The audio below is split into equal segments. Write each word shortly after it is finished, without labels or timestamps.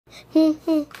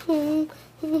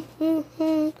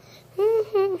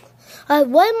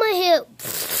Why am I here?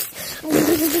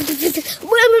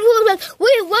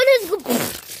 Wait, what is...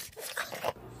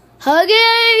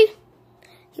 Huggy!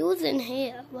 He was in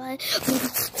here, right?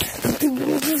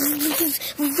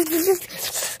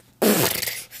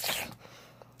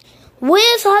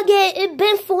 Where's Huggy? It's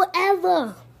been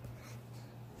forever.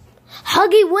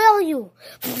 Huggy, where are you?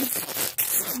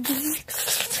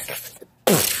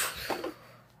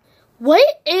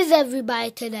 Where is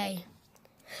everybody today?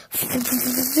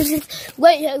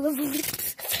 Wait.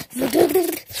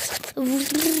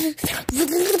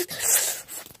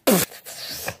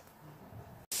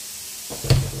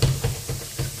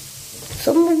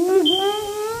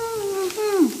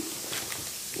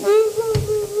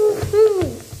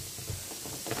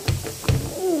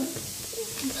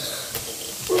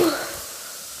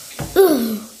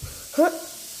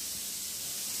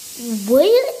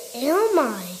 Where am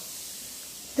I?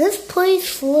 This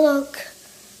place looks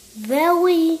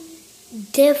very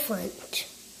different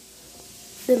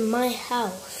than my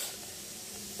house.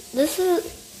 This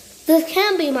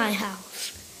can't be my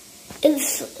house.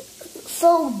 It's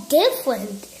so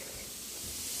different.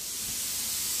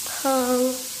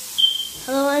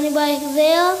 Hello, anybody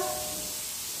there?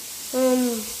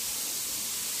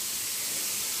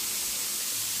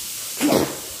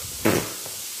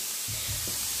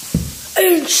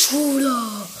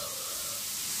 Intruder!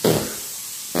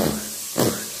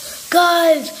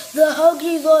 Guys, the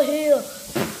Huggies are here.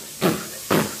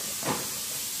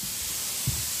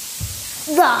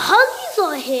 The Huggies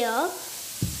are here?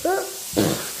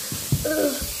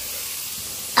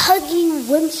 Huggy,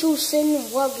 Winselson,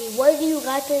 Wuggy. What do you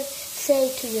got to say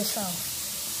to yourself?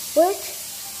 What?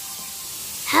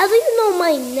 How do you know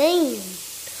my name?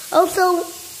 Also,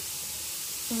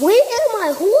 where am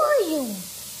I? Who are you?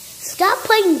 Stop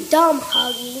playing dumb,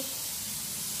 Huggy.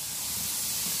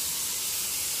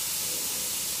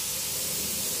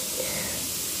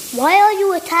 Why are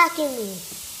you attacking me?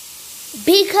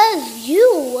 Because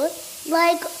you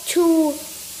like to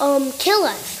kill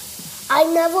us. I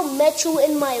never met you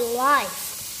in my life.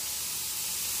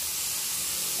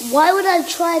 Why would I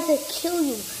try to kill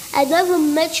you? I never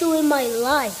met you in my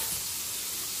life.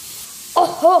 Oh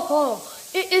ho ho!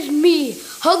 It is me,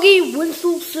 Huggy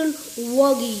Winselson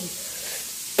Wuggy.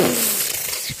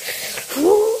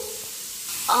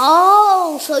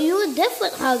 Oh, so you're a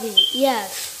different Huggy?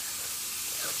 Yes.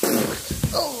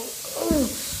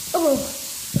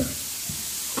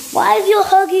 Why is your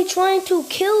Huggy trying to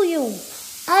kill you?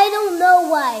 I don't know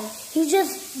why. He's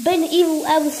just been evil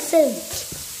ever since.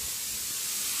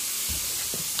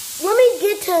 Let me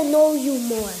get to know you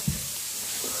more.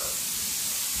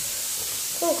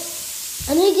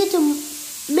 I need to get to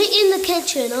meet in the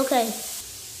kitchen, okay.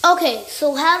 Okay,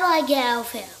 so how do I get out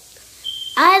of here?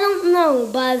 I don't know,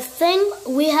 but I think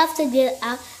we have to get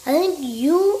out. How did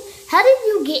you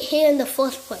get here in the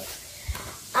first place?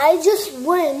 I just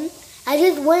went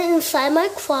inside my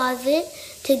closet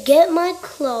to get my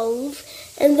clothes,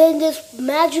 and then this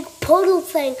magic portal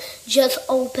thing just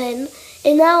opened,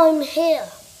 and now I'm here.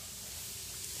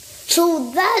 So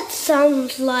that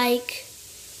sounds like,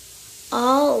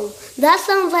 the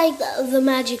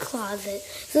magic closet.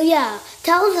 So yeah,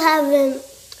 Tails haven't,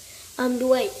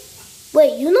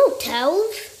 wait, you know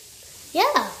Tails?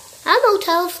 Yeah, I know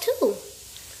Tails too.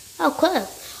 Oh, crap.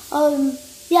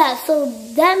 Yeah, so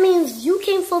that means you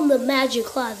came from the magic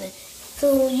closet.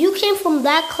 So you came from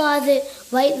that closet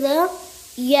right there?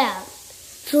 Yeah.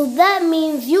 So that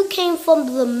means you came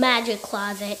from the magic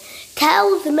closet.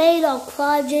 Tails made our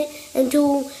closet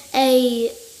into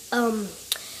a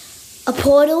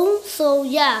portal. So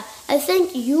yeah, I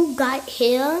think you got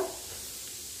here.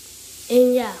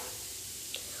 And yeah.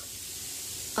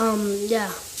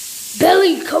 Yeah.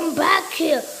 Billy, come back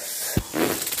here.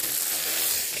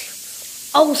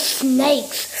 Oh,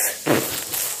 snakes.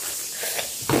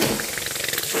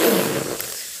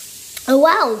 Oh,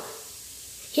 wow.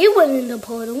 He went in the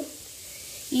portal.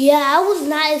 Yeah, I was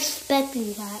not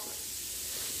expecting that.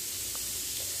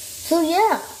 So,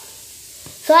 yeah.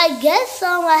 So, I guess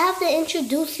I have to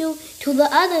introduce you to the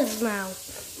others now.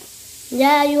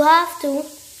 Yeah, you have to.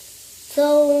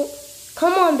 So,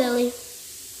 come on, Billy.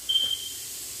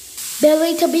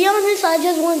 Billy, to be honest, I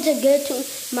just want to get to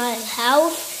my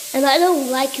house. And I don't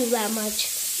like you that much.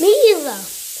 Me either.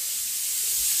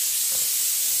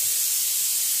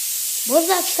 What's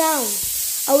that sound?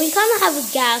 Oh, we kind of have a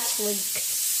gas leak.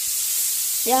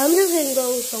 Yeah, I'm just going to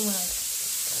go somewhere else.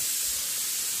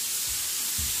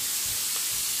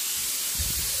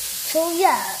 So,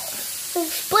 yeah.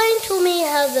 Explain to me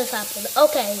how this happened.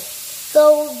 Okay.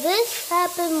 So this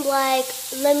happened like,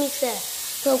 let me say.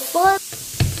 So first,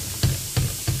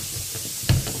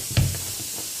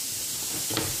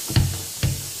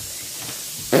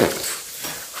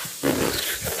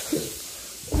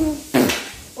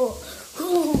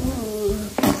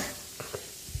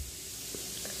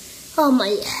 oh my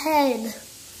head.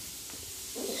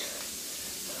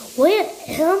 Where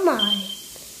am I?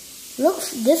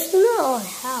 Looks, this is not our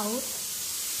house.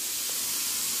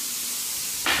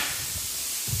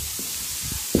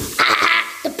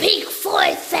 The pink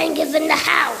Floyd thing is in the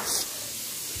house.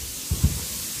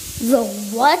 The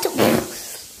what?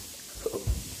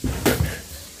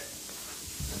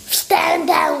 Stand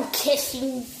down,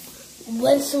 kissing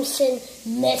Winston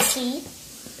Messy.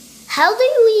 How do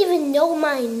you even know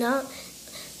my name?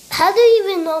 How do you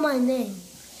even know my name?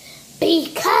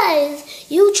 Because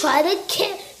you tried to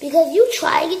kill. Because you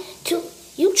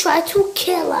tried to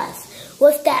kill us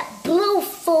with that blue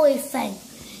Floyd thing.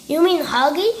 You mean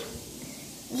Huggy?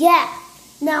 Yeah.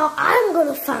 Now I'm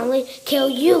gonna finally kill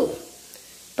you.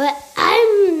 But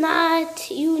I'm not,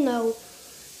 you know.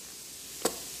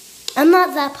 I'm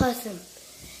not that person.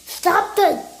 Stop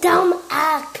the dumb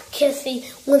act, Kissy,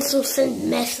 Winston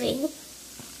Messy.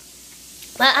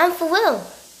 But I'm for real.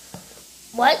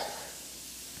 What?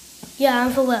 Yeah,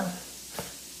 I'm for real.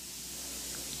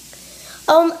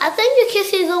 I think your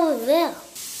Kissy's over there.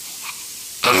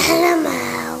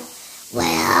 Animal.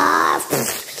 Well,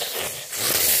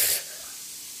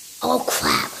 oh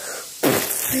crap.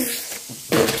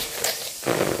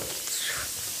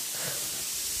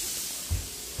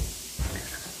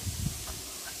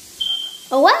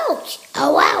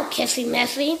 Oh wow, Kissy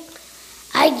Messy.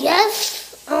 I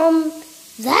guess,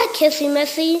 that Kissy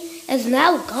Messy is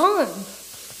now gone.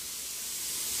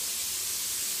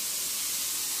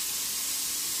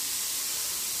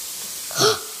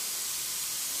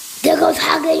 There goes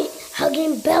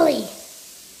hugging Billy.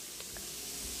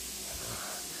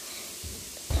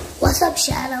 What's up,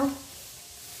 Shadow?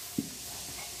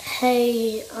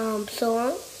 Hey,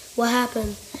 so what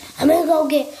happened? I'm gonna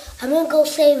go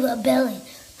save Billy.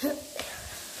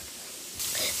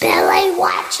 Billy,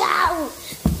 watch out!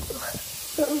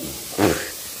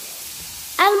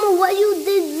 I don't know what you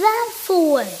did that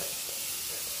for.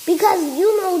 Because,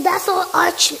 you know, that's our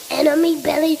arch enemy,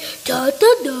 Billy. Da,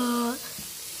 da, da.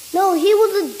 No, he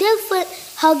was a different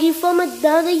Huggy from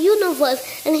another universe.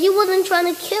 And he wasn't trying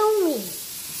to kill me.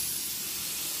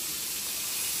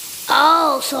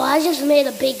 Oh, so I just made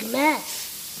a big mess.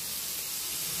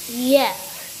 Yeah.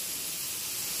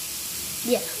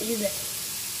 Yeah, you did.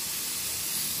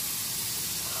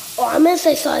 Oh, I'm gonna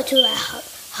say sorry to that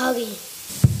Huggy.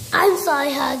 I'm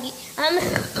sorry, Huggy.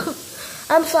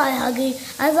 I'm sorry, Huggy.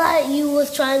 I thought you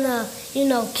was trying to, you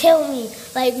know, kill me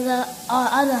like the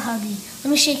other Huggy.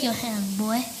 Let me shake your hand,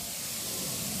 boy.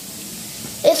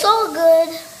 It's all good.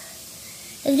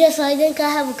 It's just I think I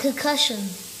have a concussion.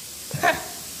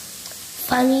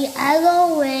 Funny as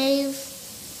always.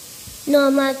 No,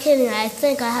 I'm not kidding. I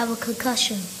think I have a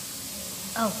concussion.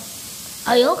 Oh,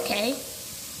 are you okay?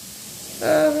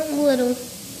 A little.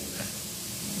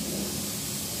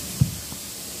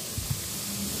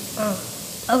 Oh,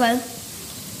 okay.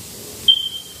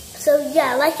 So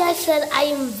yeah, like I said, I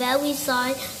am very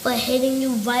sorry for hitting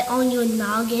you right on your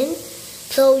noggin.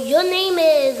 So your name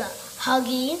is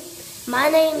Huggy. My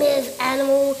name is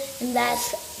Animal, and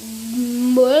that's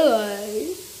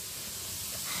mine.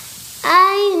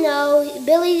 I know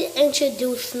Billy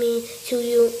introduced me to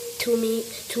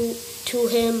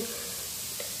him.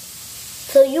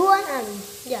 So you are Animal,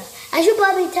 yeah. I should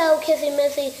probably tell Kissy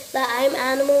Missy that I'm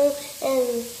Animal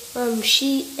and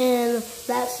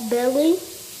that's Billy.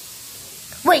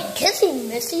 Wait, Kissy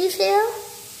Missy's here?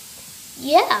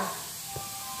 Yeah.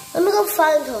 Let me go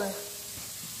find her.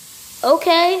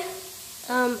 Okay.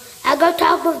 I go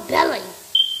talk with Billy.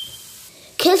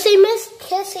 Kissy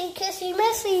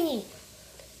Missy.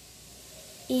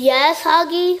 Yes,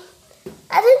 Huggy.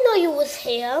 I didn't know you was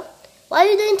here. Why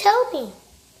you didn't tell me?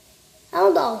 I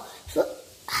don't know. So,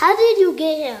 how did you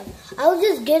get here? I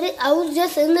was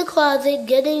just in the closet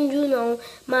getting, you know,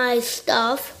 my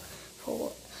stuff.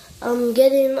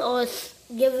 Getting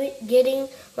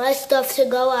my stuff to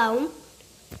go out.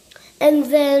 And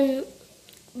then,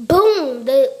 boom,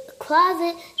 the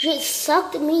closet just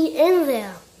sucked me in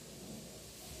there.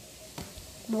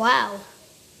 Wow.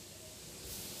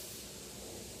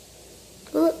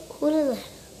 Who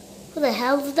the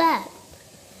hell is that?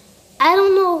 I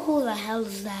don't know who the hell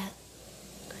is that.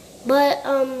 But,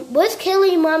 where's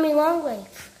Kelly and Mommy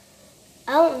Longlegs?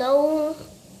 I don't know.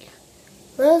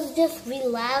 Let's just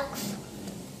relax.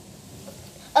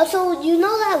 Also, you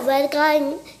know that red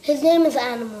guy? His name is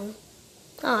Animal.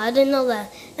 Oh, I didn't know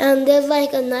that. And there's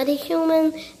like another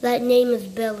human that name is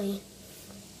Billy.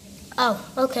 Oh,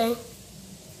 okay.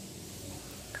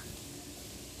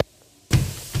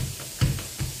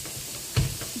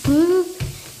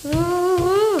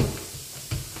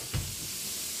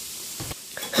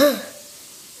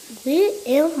 Where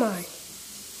am I?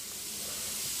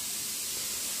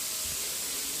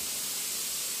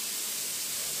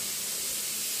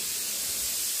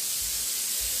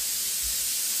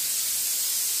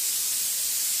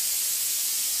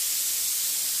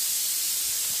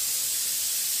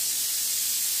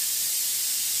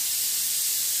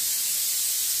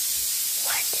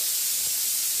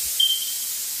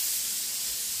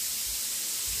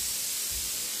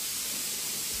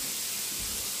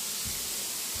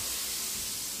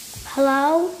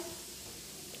 Hello?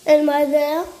 Anybody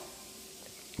there?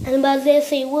 Anybody there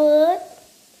say what?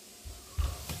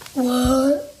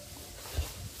 What?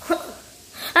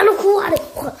 I don't karate.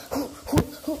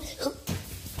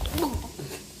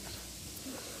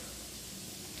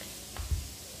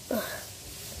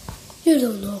 You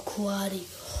don't know karate.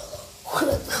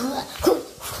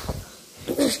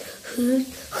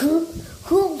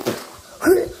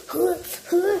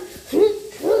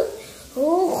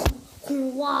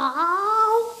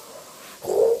 Wow.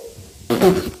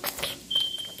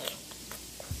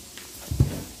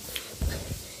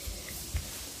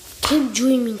 Keep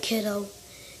dreaming, kiddo.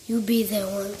 You'll be there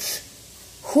once.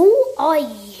 Who are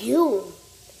you?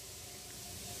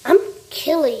 I'm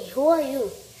Killy. Who are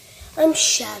you? I'm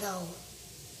Shadow.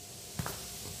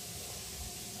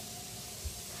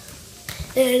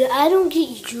 And I don't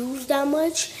get used that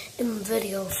much in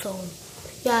videos, so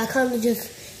yeah, I kind of just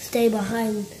stay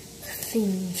behind the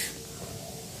scenes.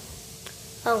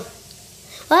 Oh,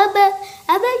 well,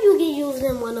 I bet you get used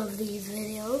in one of these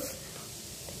videos.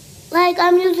 Like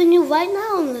I'm using you right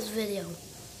now in this video.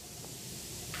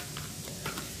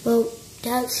 Well,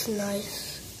 that's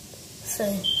nice.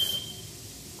 Thanks.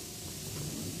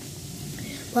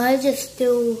 But I just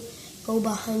still go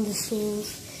behind the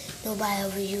scenes. Nobody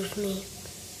ever used me.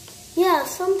 Yeah,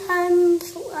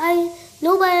 sometimes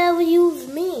nobody ever used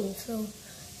me. So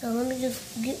now let me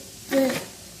just get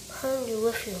behind you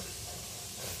with you.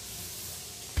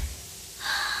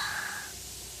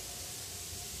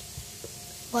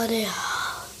 What they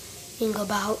think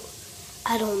about?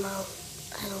 I don't know.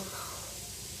 I don't know.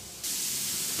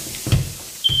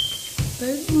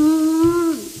 But,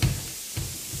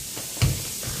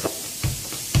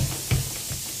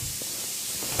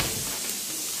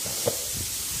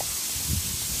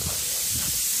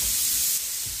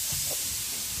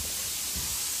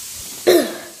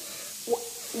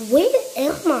 where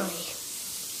am I?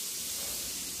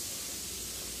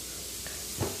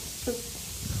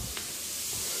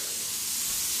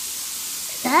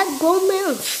 Is that grown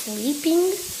man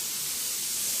sleeping?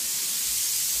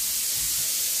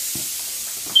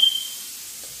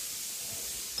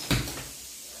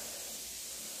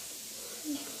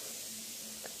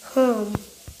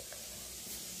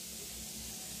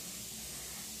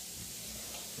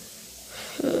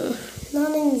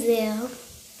 Nothing there.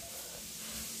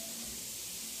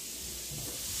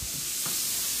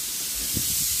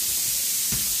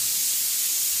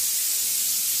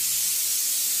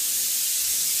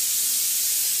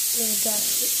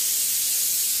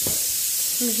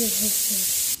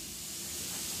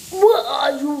 What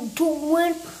are you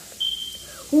doing?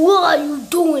 What are you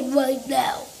doing right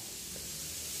now?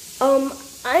 I'm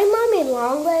Mommy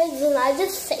Longlegs and I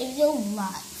just saved your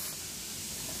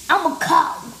life. I'm a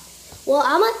cop. Well,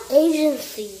 I'm an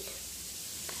agency.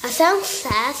 I sound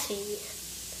sassy.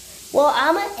 Well,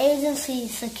 I'm an agency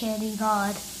security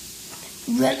guard.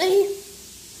 Really?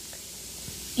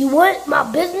 You want my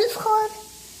business card?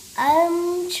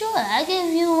 I'm sure. I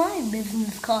gave you my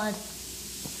business card.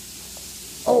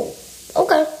 Oh,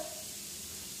 okay.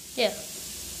 Yeah.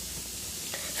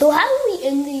 So how do we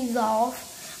end these off?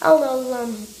 I don't know,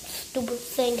 some stupid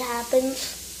thing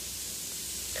happens.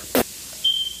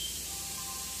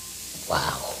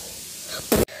 Wow.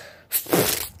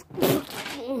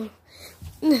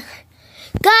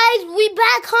 Guys, we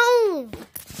back home.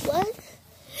 What?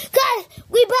 Guys,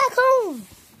 we back home.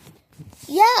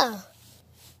 Yeah.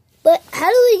 But how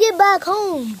do we get back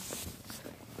home?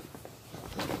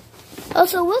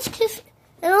 Also, what's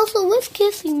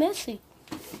Kissy Messy?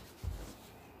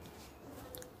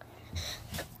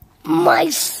 My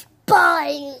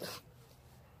spine.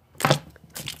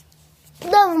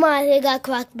 Never mind, it got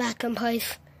cracked back in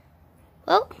place.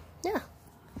 Well, yeah.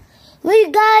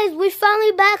 We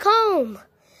finally back home.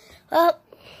 Now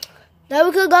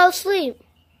we could go to sleep.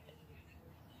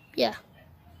 Yeah.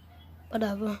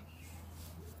 Whatever.